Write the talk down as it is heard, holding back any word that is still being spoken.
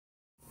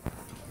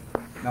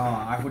Não,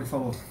 a árvore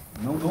falou,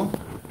 não dou.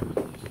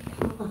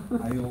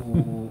 Aí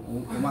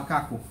o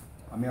macaco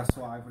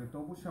ameaçou a árvore,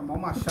 então eu vou chamar o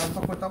machado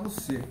para cortar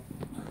você.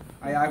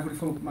 Aí a árvore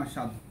falou pro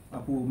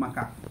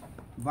macaco,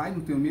 vai,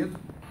 não tenho medo.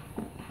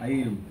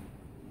 Aí,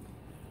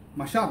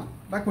 machado,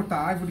 vai cortar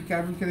a árvore que a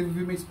árvore quer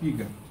devolver minha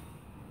espiga.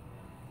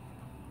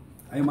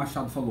 Aí o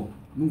machado falou,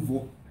 não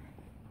vou.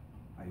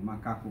 Aí o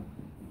macaco,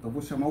 então eu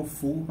vou chamar o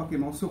fogo para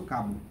queimar o seu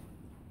cabo.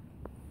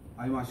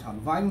 Aí o machado,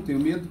 vai, não tenho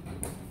medo.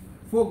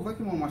 Fogo, vai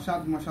queimar o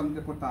machado não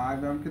quer cortar a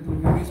árvore, a árvore quer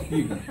devolver minha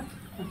espiga.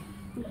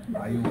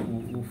 Aí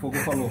o fogo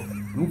falou,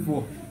 não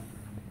vou.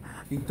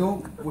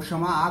 Então vou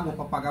chamar a água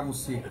para apagar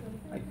você.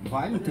 Aí,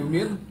 vai, não tenho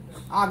medo.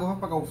 A água vai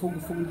apagar o fogo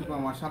não quer cortar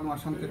o machado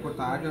não quer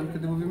cortar a árvore, a árvore quer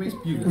devolver minha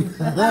espiga.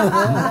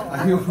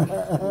 Aí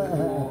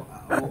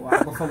a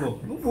água falou,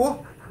 não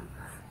vou.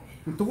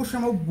 Então vou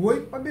chamar o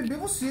boi para beber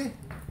você.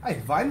 Aí,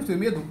 vai, não tem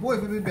medo? O boi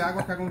vai beber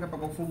água, a água não quer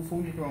apagar o fogo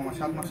não quer cortar o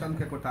machado não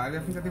quer cortar a árvore, a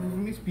árvore quer devolver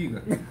minha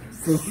espiga.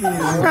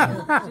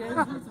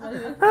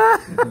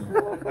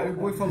 Aí o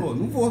boi falou,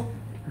 não vou.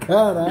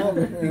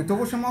 Caralho. Então eu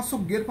vou chamar o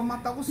açougueiro para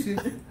matar você.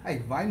 Aí,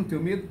 vai, não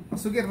tenho medo. O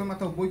açougueiro vai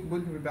matar o boi quer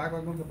beber água,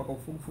 a água não quer apagar o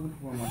fogo não quer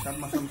cortar o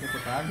machado não quer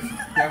cortar a árvore,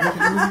 e a árvore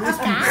quer devolver minha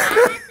espiga.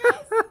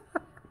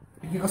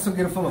 E o que o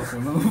açougueiro falou?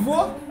 Eu não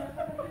vou.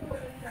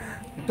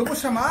 Então eu vou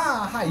chamar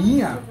a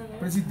rainha,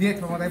 presidente,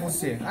 para mandar em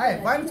você. Aí,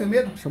 vai, não tem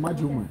medo? Chamar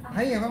Dilma.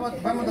 Rainha,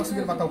 vai mandar o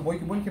açougueiro matar o boi,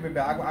 que o boi não quer beber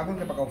água, a água não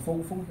quer apagar o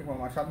fogo não quer cortar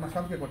o machado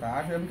não quer cortar a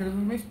árvore, a árvore quer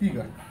devolver minha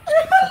espiga.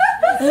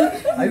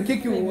 Aí o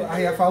que a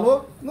rainha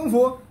falou? Não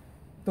vou.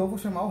 Então eu vou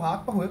chamar o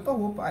rato para roer tua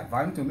roupa. Aí,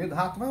 vai, não tem medo?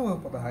 Rato, vai roer a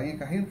roupa da rainha,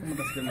 que a rainha não quer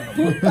mandar o açougueiro matar o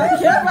boi.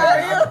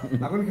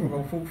 Agora não quer pegar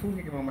o fogo não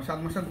quer queimar o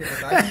machado não quer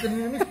cortar a árvore, não quer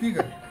devolver minha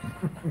espiga.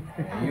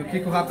 Aí o que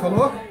o rato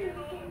falou?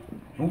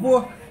 Não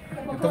vou.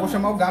 Então eu vou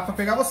chamar o gato para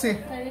pegar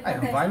você. Aí,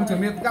 vai, não tem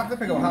medo? O gato vai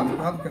pegar o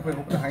rato quer comer a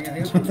roupa da rainha, a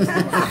rainha não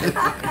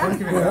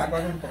quer pegar água,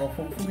 não quer pegar o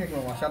fogo não quer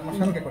queimar o machado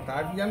não quer cortar a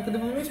árvore, e a árvore quer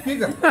devolver minha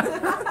espiga.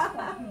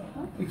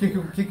 E o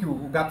que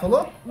o gato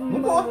falou?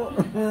 Não vou.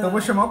 Então eu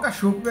vou chamar o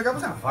cachorro para pegar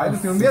você. Vai, não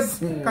tenho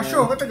medo?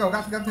 Cachorro, vai pegar o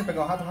gato quer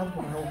pegar o rato vai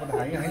pegar a roupa da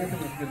rainha, a rainha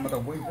quer matar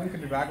o boi não quer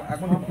beber água, a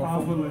água não quer pegar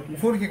o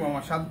fogo não quer queimar o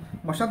machado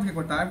não quer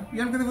cortar a árvore, e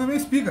a árvore quer devolver minha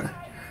espiga.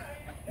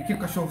 E o que o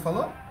cachorro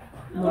falou?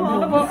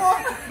 Não vou.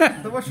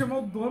 Então eu vou chamar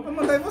o dono para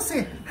mandar em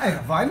você. Aí,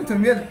 vai, não tem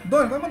medo?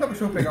 Dono, vai mandar o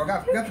cachorro pegar o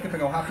gato quer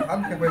pegar o rato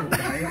não quer pegar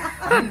a rainha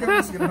não quer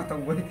conseguir matar o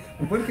boi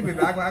não quer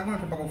beber água, a água não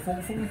quer apagar o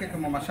fogo não quer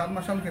queimar o machado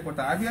não quer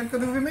cortar a árvore, e a árvore quer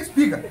devolver minha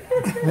espiga.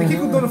 E o que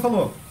o dono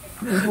falou?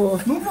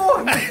 Não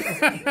vou.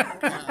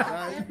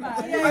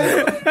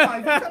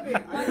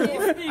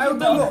 Aí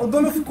o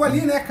dono ficou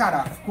ali, né,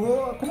 cara?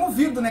 Ficou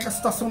comovido, né, com a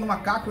situação do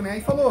macaco, né?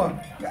 E falou,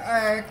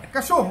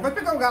 cachorro, vai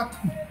pegar o gato.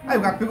 Aí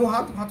o gato pegou o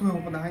rato roeu a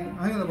roupa da rainha,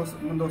 a rainha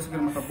mandou o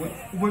açougueiro matar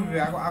o boi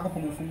bebeu água, a água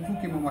apagou o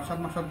fogo queimou o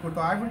machado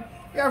cortou a árvore,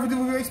 e a árvore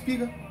devolveu a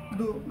espiga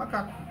do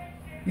macaco.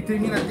 E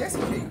termina desse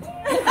jeito.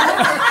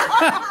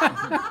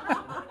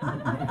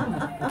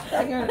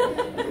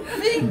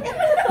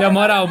 E a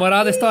moral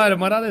da história,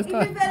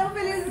 Viveram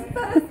felizes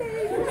para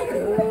sempre.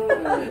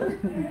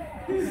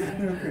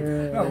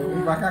 Não,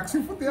 o macaco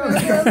se fudeu, né?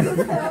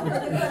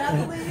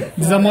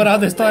 Diz a moral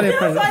da história,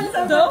 pai.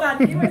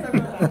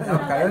 Não,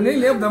 cara, eu nem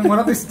lembro da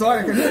moral da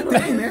história, que nem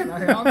tem, né? Na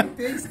real, nem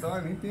tem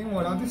história, nem tem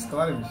moral da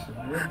história, bicho.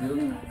 Meu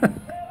Deus.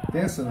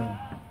 Pensa, né?